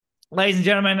Ladies and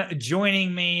gentlemen,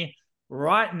 joining me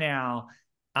right now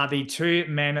are the two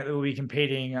men that will be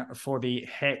competing for the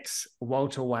Hex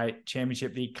Welterweight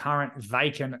Championship, the current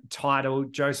vacant title,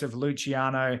 Joseph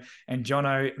Luciano and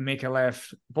Jono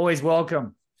Micallef. Boys,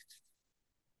 welcome.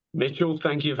 Mitchell,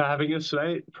 thank you for having us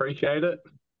today. Appreciate it.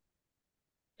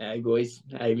 Hey boys,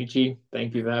 hey Richie,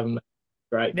 thank you for having me.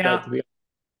 Great Now, to be on.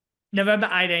 November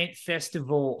 18th,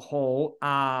 Festival Hall.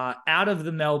 Out of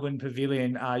the Melbourne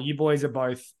Pavilion, you boys are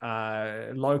both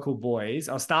local boys.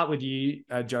 I'll start with you,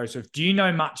 Joseph. Do you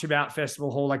know much about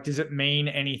Festival Hall? Like, does it mean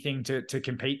anything to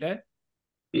compete there?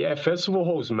 Yeah, Festival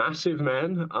Hall's massive,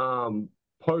 man.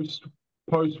 Post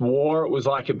post war, it was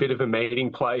like a bit of a meeting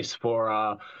place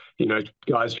for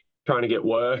guys trying to get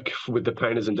work with the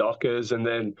painters and dockers, and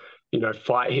then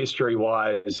fight history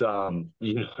wise,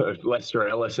 Lester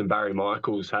Ellis and Barry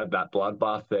Michaels had that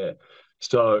bloodbath there.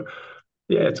 So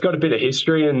yeah, it's got a bit of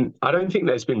history, and I don't think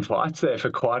there's been fights there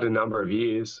for quite a number of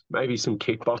years. Maybe some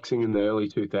kickboxing in the early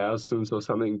 2000s or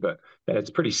something, but yeah, it's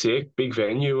pretty sick, big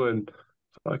venue, and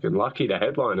fucking lucky to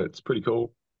headline it. It's pretty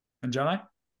cool. And Jono?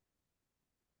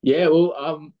 Yeah,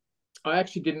 well, I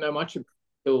actually didn't know much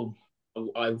until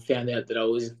I found out that I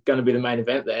was going to be the main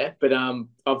event there. But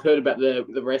I've heard about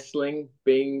the wrestling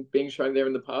being shown there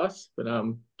in the past. But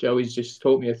Joey's just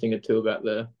taught me a thing or two about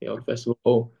the old festival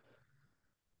hall.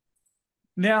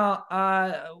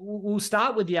 Now, we'll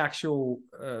start with the actual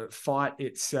fight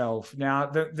itself. Now,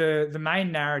 the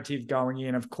main narrative going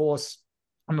in, of course,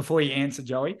 and before you answer,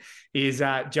 Joey, is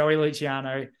Joey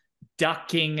Luciano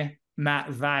ducking Matt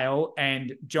Vale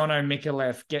and Jono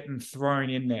Micallef getting thrown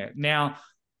in there. Now,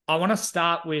 I want to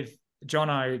start with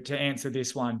Jono to answer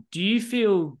this one. Do you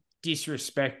feel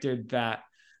disrespected that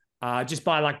just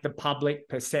by like the public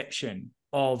perception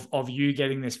of you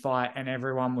getting this fight, and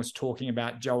everyone was talking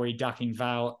about Joey ducking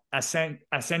Vale,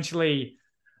 essentially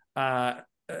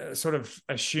sort of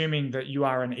assuming that you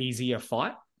are an easier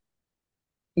fight?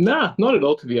 Nah, not at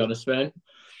all, to be honest, man.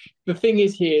 The thing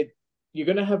is here, you're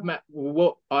going to have Matt.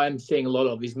 What I'm seeing a lot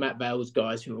of is Matt Vale's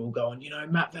guys who are all going,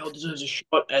 Matt Vale deserves a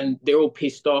shot, and they're all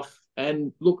pissed off.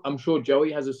 And look, I'm sure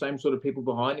Joey has the same sort of people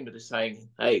behind him that are saying,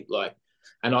 hey, like,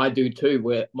 and I do too,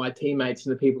 where my teammates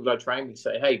and the people that I train with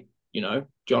say, hey,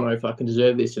 Jono, if I can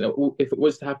deserve this, and if it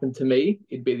was to happen to me,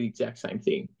 it'd be the exact same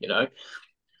thing.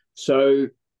 So,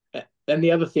 and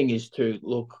the other thing is too,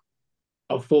 look,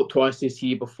 I've fought twice this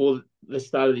year. Before the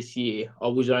start of this year, I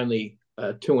was only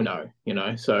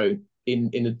 2-0. So in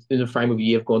the frame of a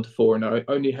year, I've gone to 4-0.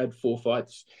 Only had 4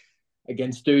 fights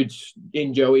against dudes.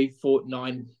 In Joey fought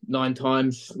nine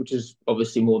times, which is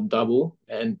obviously more than double.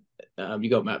 And you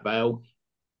got Matt Vale,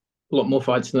 a lot more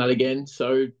fights than that again.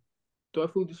 So do I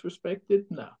feel disrespected?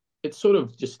 No. It's sort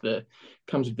of just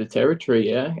comes with the territory,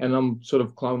 yeah. And I'm sort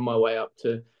of climbing my way up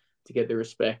to get the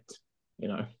respect,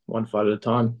 one fight at a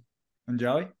time. And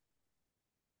Joey? I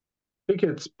think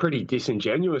it's pretty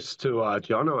disingenuous to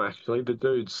Jono, actually. The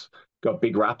dude's got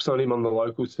big raps on him on the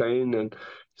local scene, and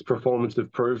his performance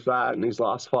have proved that. And his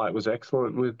last fight was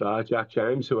excellent with Jack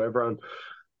James, who everyone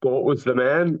thought was the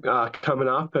man coming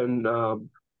up. And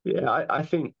yeah, I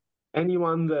think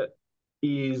anyone that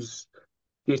is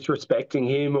disrespecting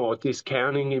him or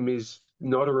discounting him is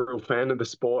not a real fan of the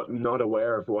sport and not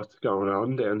aware of what's going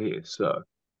on down here. So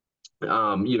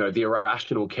the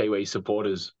irrational Kiwi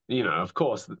supporters, of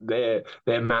course, they're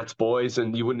Matt's boys,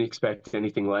 and you wouldn't expect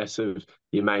anything less of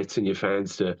your mates and your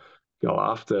fans to go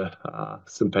after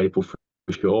some people for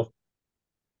sure.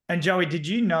 And Joey, did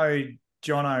you know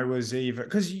Jono was even,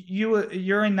 because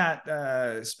you're in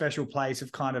that special place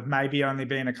of kind of maybe only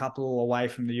being a couple away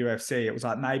from the UFC. It was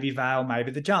like maybe Vale,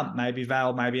 maybe the jump, maybe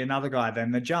Vale, maybe another guy,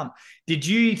 then the jump. Did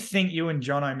you think you and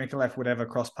Jono Micallef would ever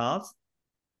cross paths?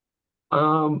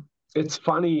 It's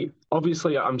funny.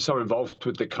 Obviously, I'm so involved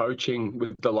with the coaching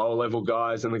with the lower level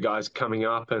guys and the guys coming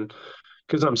up, and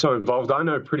because I'm so involved, I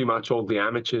know pretty much all the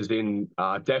amateurs in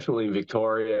definitely in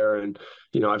Victoria, and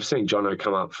I've seen Jono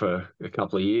come up for a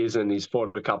couple of years, and he's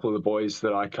fought a couple of the boys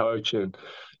that I coach, and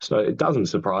so it doesn't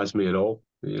surprise me at all.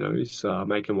 He's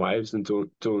making waves and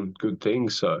doing good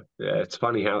things. So yeah, it's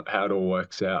funny how it all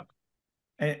works out.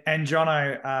 And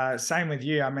Jono, same with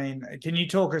you. I mean, can you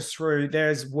talk us through?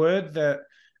 There's word that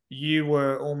you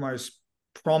were almost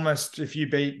promised if you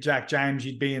beat Jack James,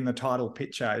 you'd be in the title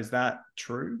picture. Is that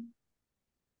true?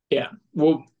 Yeah.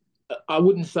 Well, I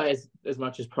wouldn't say as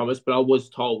much as promised, but I was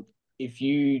told if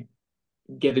you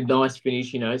get a nice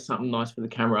finish, something nice for the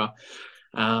camera,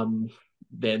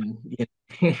 then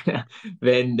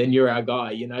then you're our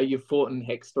guy. You've fought in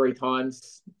Hex 3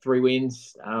 times, 3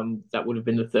 wins. That would have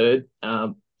been the third.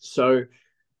 So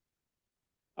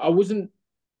I wasn't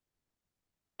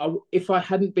if I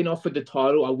hadn't been offered the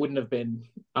title, I wouldn't have been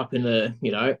up in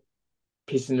the,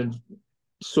 pissing and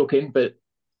sucking. But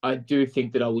I do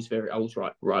think that I was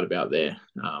right about there.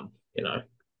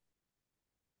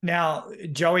 Now,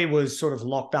 Joey was sort of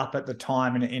locked up at the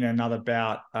time in another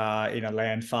bout in a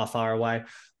land far, far away.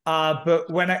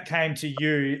 But when it came to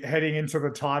you heading into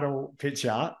the title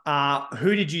picture,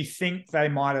 who did you think they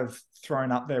might have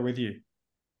thrown up there with you?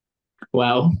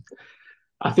 Well,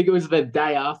 I think it was the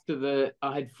day after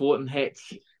I had fought in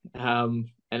Hex, and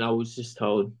I was just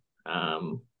told,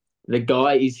 the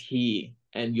guy is here,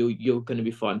 and you're going to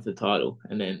be fighting for the title.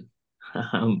 And then,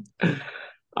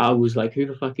 I was like, who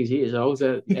the fuck is he? So I was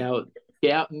out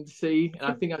scouting to see,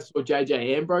 and I think I saw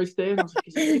JJ Ambrose there, and I was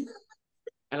like,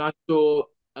 and I saw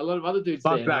a lot of other dudes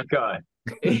fuck there. That guy.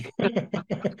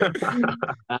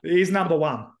 He's number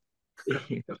one.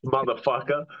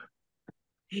 Motherfucker.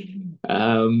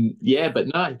 Yeah, but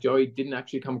no, Joey didn't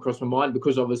actually come across my mind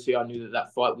because obviously I knew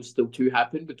that fight was still to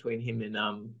happen between him and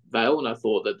Vale, and I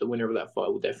thought that the winner of that fight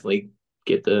will definitely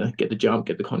get the jump,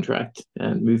 get the contract,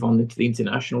 and move on into the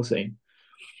international scene.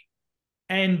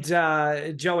 And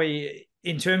Joey,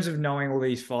 in terms of knowing all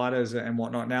these fighters and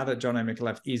whatnot, now that Jono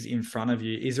Micallef is in front of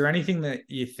you, is there anything that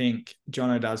you think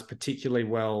Jono does particularly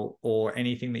well, or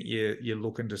anything that you're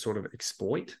looking to sort of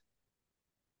exploit?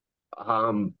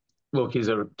 Look, he's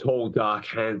a tall, dark,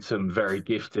 handsome, very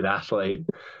gifted athlete.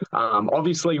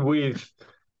 Obviously, with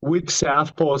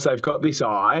southpaws, they've got this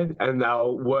eye, and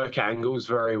they'll work angles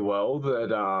very well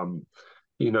that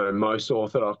most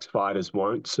orthodox fighters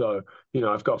won't. So,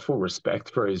 I've got full respect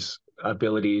for his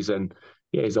abilities, and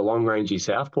yeah, he's a long-rangey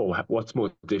southpaw. What's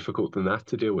more difficult than that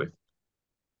to deal with?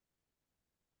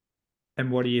 And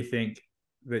what do you think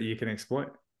that you can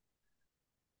exploit?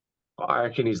 I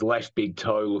reckon his left big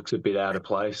toe looks a bit out of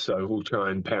place, so we'll try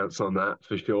and pounce on that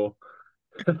for sure.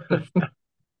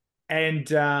 And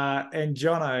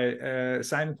Jono,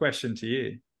 same question to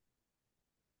you.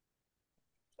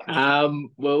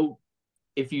 Well,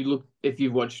 if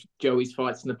you've watched Joey's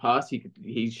fights in the past,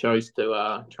 he shows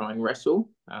to try and wrestle.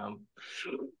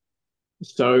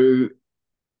 So,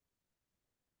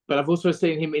 but I've also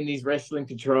seen him in his wrestling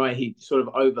to try. He sort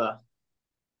of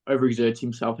overexerts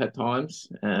himself at times,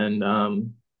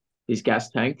 and his gas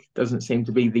tank doesn't seem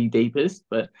to be the deepest.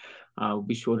 But we'll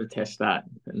be sure to test that,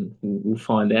 and we'll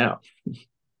find out.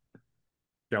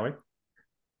 Joey,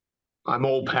 I'm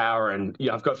all power, and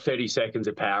yeah, I've got 30 seconds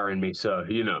of power in me, so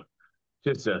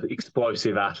just an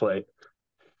explosive athlete.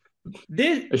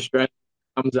 Australia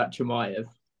comes at Chimaev.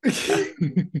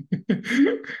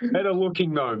 Better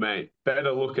looking though, mate.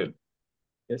 Better looking.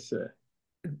 Yes, sir.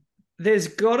 There's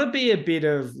got to be a bit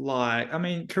of I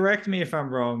mean, correct me if I'm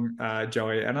wrong,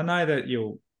 Joey, and I know that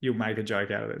you'll make a joke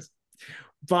out of this,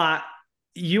 but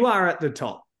you are at the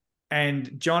top, and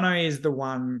Jono is the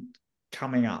one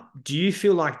coming up. Do you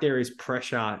feel like there is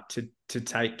pressure to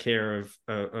take care of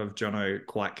Jono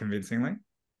quite convincingly?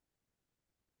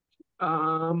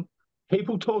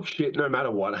 People talk shit no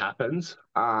matter what happens.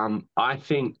 I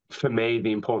think for me,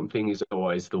 the important thing is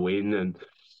always the win, and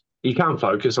you can't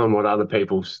focus on what other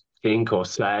people think or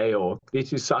say, or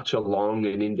this is such a long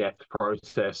and in-depth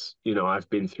process. I've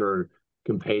been through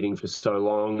competing for so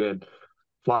long and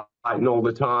fighting all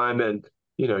the time, and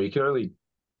you can only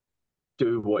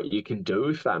do what you can do,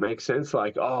 if that makes sense.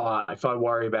 Like, if I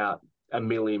worry about a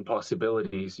million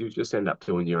possibilities, you just end up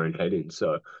doing your own head in.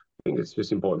 So I think it's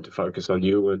just important to focus on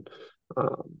you and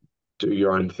do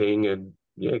your own thing, and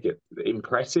yeah, get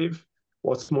impressive.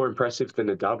 What's more impressive than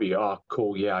a W? Oh,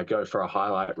 cool. Yeah, I go for a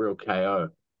highlight reel KO,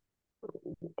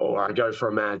 or I go for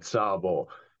a mad sub, or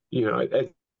at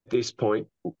this point,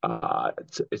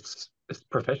 it's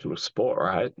professional sport,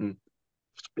 right? And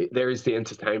there is the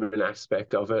entertainment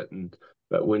aspect of it,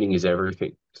 but winning is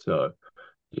everything. So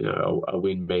a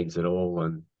win means it all,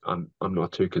 and I'm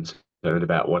not too concerned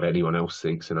about what anyone else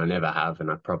thinks, and I never have, and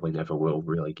I probably never will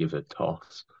really give a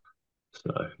toss.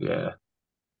 So yeah.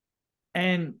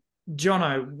 And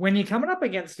Jono, when you're coming up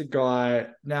against a guy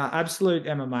now, Absolute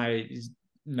MMA is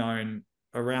known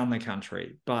around the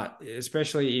country, but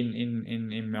especially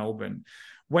in Melbourne.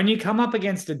 When you come up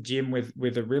against a gym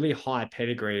with a really high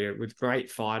pedigree, with great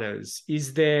fighters,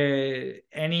 is there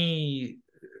any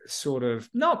sort of,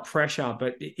 not pressure,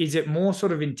 but is it more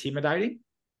sort of intimidating?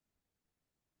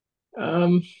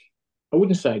 I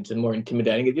wouldn't say it's more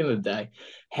intimidating. At the end of the day,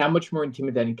 how much more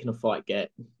intimidating can a fight get?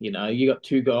 You got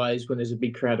two guys when there's a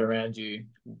big crowd around you,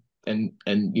 and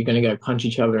you're going to go punch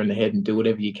each other in the head and do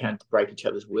whatever you can to break each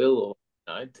other's will,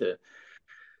 or to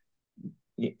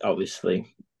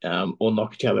obviously, or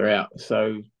knock each other out.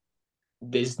 So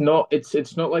it's not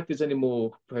like there's any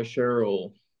more pressure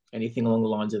or anything along the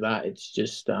lines of that. It's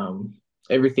just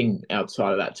everything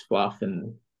outside of that's fluff,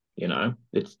 and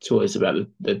it's always about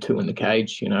the two in the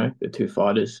cage. The two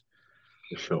fighters.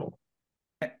 For sure.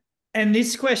 And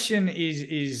this question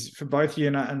is for both of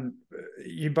you, and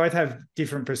you both have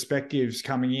different perspectives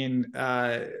coming in.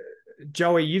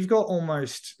 Joey, you've got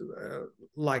almost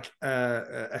like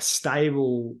a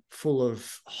stable full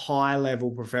of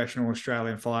high-level professional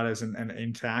Australian fighters and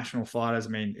international fighters. I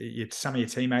mean, some of your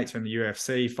teammates are in the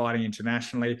UFC fighting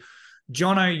internationally.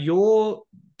 Jono, you're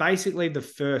basically the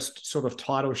first sort of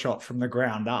title shot from the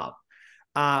ground up.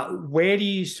 Where do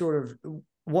you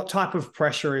what type of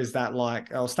pressure is that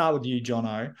like? I'll start with you,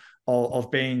 Jono,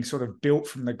 of being sort of built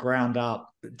from the ground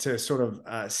up to sort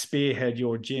of spearhead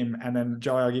your gym. And then,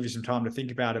 Joey, I'll give you some time to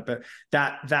think about it. But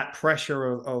that pressure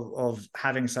of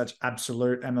having such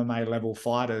absolute MMA level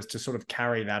fighters to sort of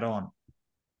carry that on.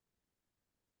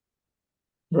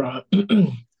 Right.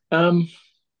 I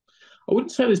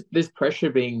wouldn't say there's pressure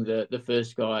being the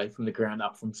first guy from the ground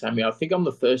up from Sammy. I think I'm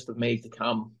the first of many to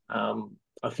come.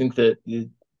 I think that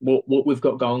what we've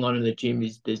got going on in the gym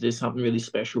is there's something really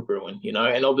special brewing,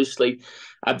 and obviously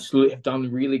absolutely have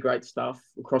done really great stuff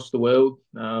across the world.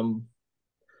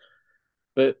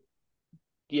 But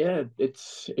yeah,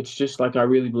 it's just like I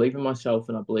really believe in myself,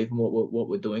 and I believe in what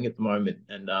we're doing at the moment,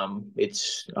 and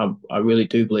I really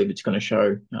do believe it's going to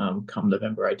show come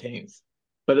November 18th.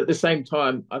 But at the same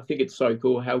time, I think it's so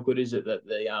cool. How good is it that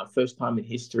the first time in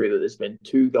history that there's been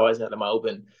two guys out of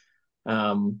Melbourne,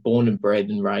 born and bred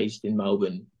and raised in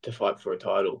Melbourne, to fight for a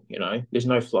title? There's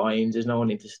no fly-ins, there's no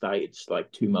one interstate. It's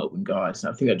like two Melbourne guys.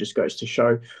 And I think that just goes to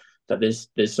show that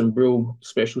there's some real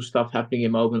special stuff happening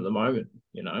in Melbourne at the moment.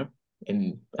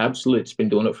 And Absolute's been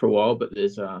doing it for a while, but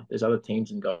there's other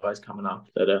teams and guys coming up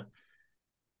that are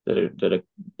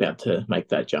about to make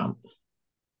that jump.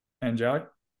 And Joe?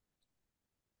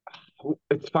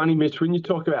 It's funny, Mitch, when you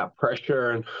talk about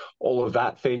pressure and all of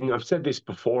that thing. I've said this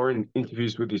before in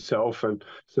interviews with yourself and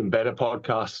some better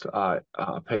podcast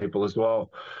people as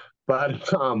well. But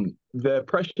the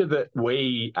pressure that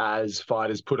we as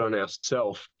fighters put on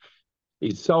ourselves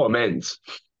is so immense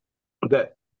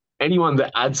that anyone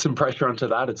that adds some pressure onto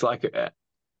that, it's like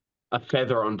a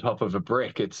feather on top of a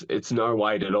brick. It's no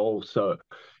weight at all. So,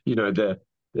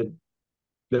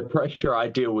 the pressure I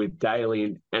deal with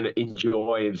daily and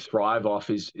enjoy and thrive off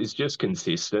is just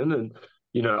consistent. And,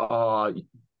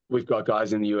 we've got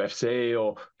guys in the UFC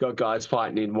or got guys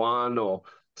fighting in one or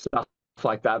stuff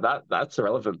like that. That's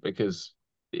irrelevant because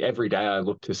every day I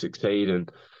look to succeed and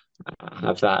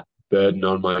have that burden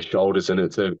on my shoulders. And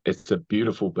it's a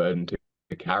beautiful burden to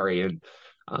carry. And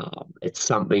it's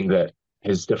something that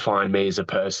has defined me as a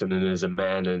person and as a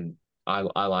man. And I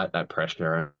like that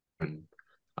pressure. And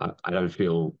I don't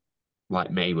feel like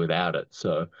me without it.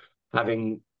 So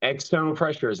having external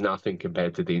pressure is nothing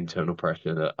compared to the internal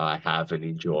pressure that I have and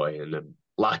enjoy and I'm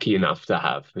lucky enough to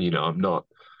have. I'm not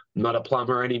a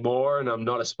plumber anymore and I'm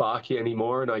not a Sparky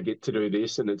anymore and I get to do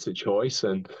this and it's a choice.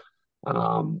 And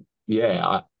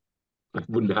I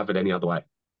wouldn't have it any other way.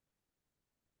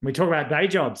 We talk about day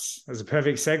jobs as a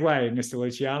perfect segue, Mr.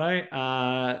 Luciano.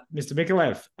 Mr.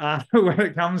 Micallef, when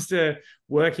it comes to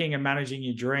working and managing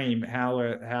your dream,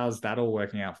 how's that all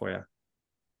working out for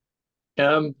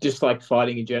you? Just like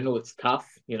fighting in general, it's tough.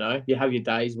 You have your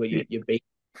days where you're beat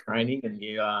training and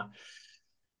you got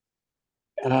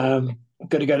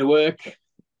to go to work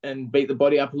and beat the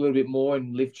body up a little bit more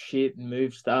and lift shit and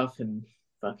move stuff and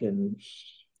fucking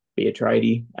be a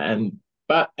tradie.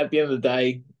 But at the end of the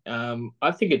day,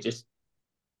 I think it just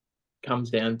comes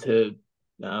down to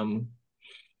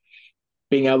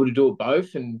being able to do it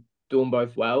both and do them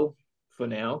both well for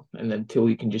now, and until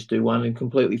you can just do one and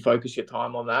completely focus your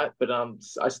time on that. But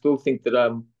I still think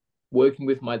that working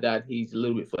with my dad, he's a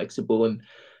little bit flexible and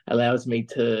allows me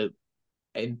to,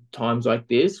 in times like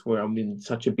this where I'm in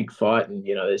such a big fight and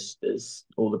there's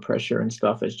all the pressure and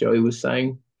stuff, as Joey was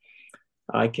saying,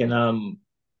 I can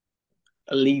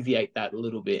alleviate that a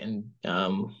little bit and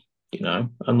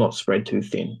I'm not spread too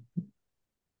thin.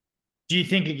 Do you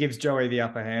think it gives Joey the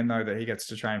upper hand though that he gets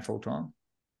to train full time?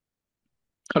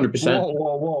 100%.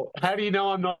 Whoa. How do you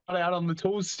know I'm not out on the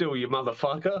tools still, you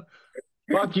motherfucker?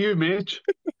 Fuck you, Mitch.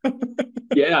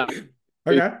 Yeah.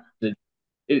 Okay.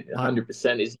 It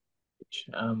 100% is.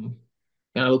 And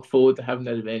I look forward to having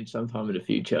that advantage sometime in the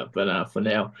future. But for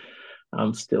now,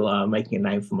 I'm still making a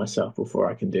name for myself before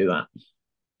I can do that.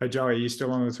 Hey, Joey, are you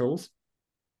still on the tools?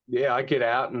 Yeah, I get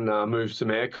out and move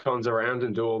some air cons around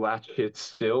and do all that shit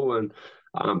still. And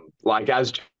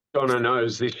as Jono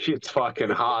knows, this shit's fucking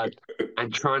hard.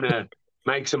 And trying to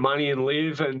make some money and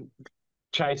live and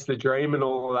chase the dream and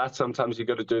all of that, sometimes you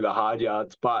got to do the hard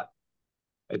yards. But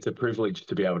it's a privilege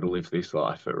to be able to live this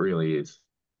life. It really is.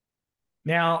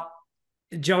 Now,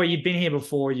 Joey, you've been here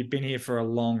before. You've been here for a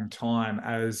long time.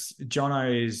 As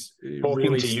Jono is Talking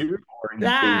really to you or in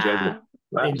general?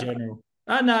 in general.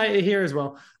 No, here as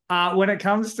well. When it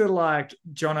comes to like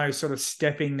Jono sort of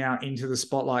stepping now into the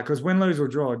spotlight, because win, lose, or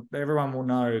draw, everyone will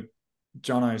know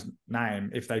Jono's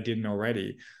name if they didn't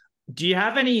already. Do you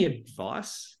have any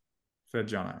advice for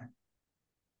Jono?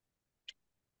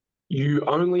 You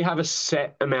only have a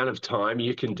set amount of time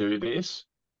you can do this.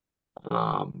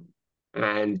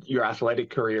 And your athletic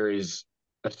career is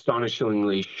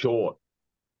astonishingly short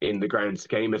in the grand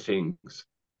scheme of things.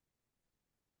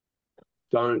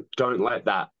 Don't let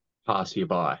that pass you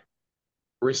by.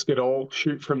 Risk it all,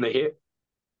 shoot from the hip,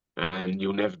 and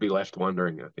you'll never be left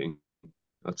wondering, I think.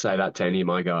 I'd say that to any of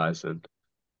my guys. And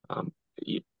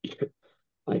you,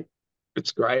 like,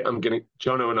 it's great.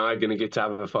 Jono and I are gonna get to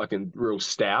have a fucking real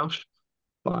stoush,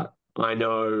 but I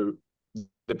know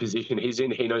the position he's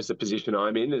in. He knows the position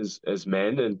I'm in as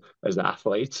men and as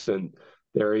athletes, and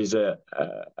there is a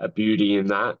beauty in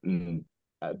that. And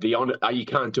the honor, you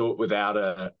can't do it without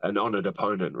an honored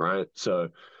opponent, right? So,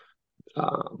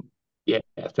 yeah,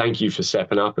 thank you for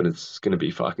stepping up, and it's going to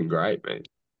be fucking great, man.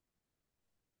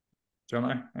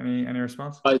 Jono, any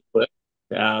response?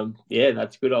 Yeah,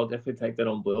 that's good. I'll definitely take that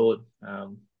on board.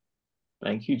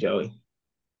 Thank you, Joey.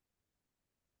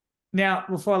 Now,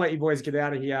 before I let you boys get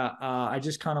out of here, I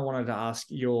just kind of wanted to ask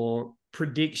your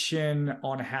prediction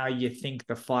on how you think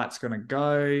the fight's going to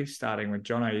go, starting with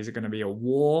Jono. Is it going to be a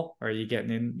war, or are you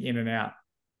getting in and out?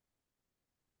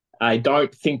 I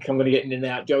don't think I'm going to get in and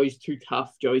out. Joey's too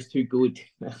tough. Joey's too good.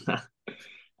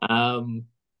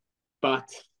 But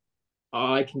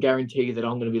I can guarantee you that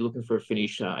I'm going to be looking for a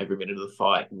finish every minute of the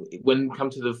fight. When it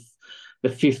comes to the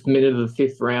 5th minute of the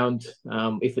 5th round,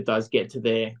 if it does get to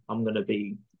there, I'm going to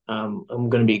be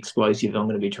explosive. I'm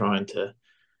going to be trying to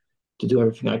do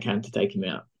everything I can to take him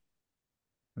out.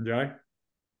 Joe?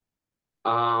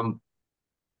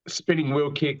 Spinning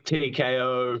wheel kick,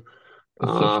 TKO,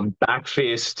 back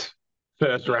fist,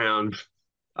 first round.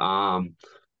 I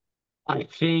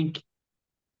think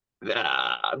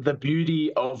the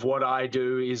beauty of what I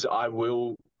do is I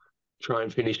will try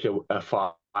and finish a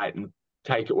fight and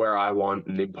take it where I want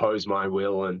and impose my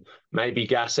will and maybe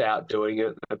gas out doing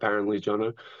it, apparently,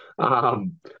 Jono.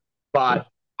 But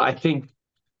I think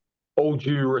all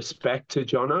due respect to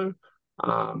Jono,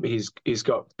 he's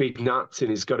got big nuts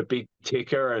and he's got a big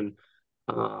ticker, and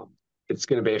it's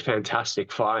going to be a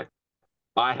fantastic fight.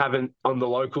 On the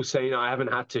local scene, I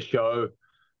haven't had to show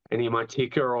any of my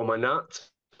ticker or my nuts.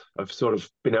 I've sort of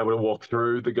been able to walk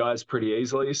through the guys pretty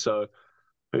easily. So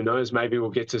who knows? Maybe we'll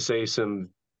get to see some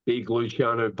big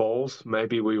Luciano balls.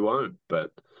 Maybe we won't,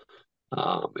 but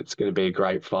it's going to be a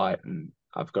great fight, and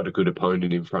I've got a good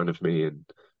opponent in front of me, and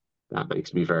that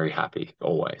makes me very happy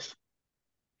always.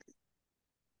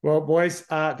 Well, boys,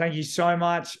 thank you so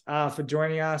much for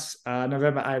joining us.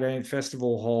 November 18th,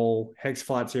 Festival Hall, Hex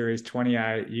Fight Series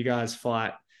 28. You guys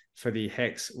fight for the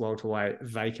Hex welterweight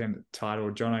vacant title.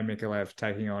 Jono Micallef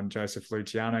taking on Joseph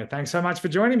Luciano. Thanks so much for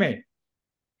joining me.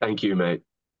 Thank you, mate.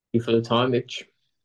 Thank you for the time, Mitch.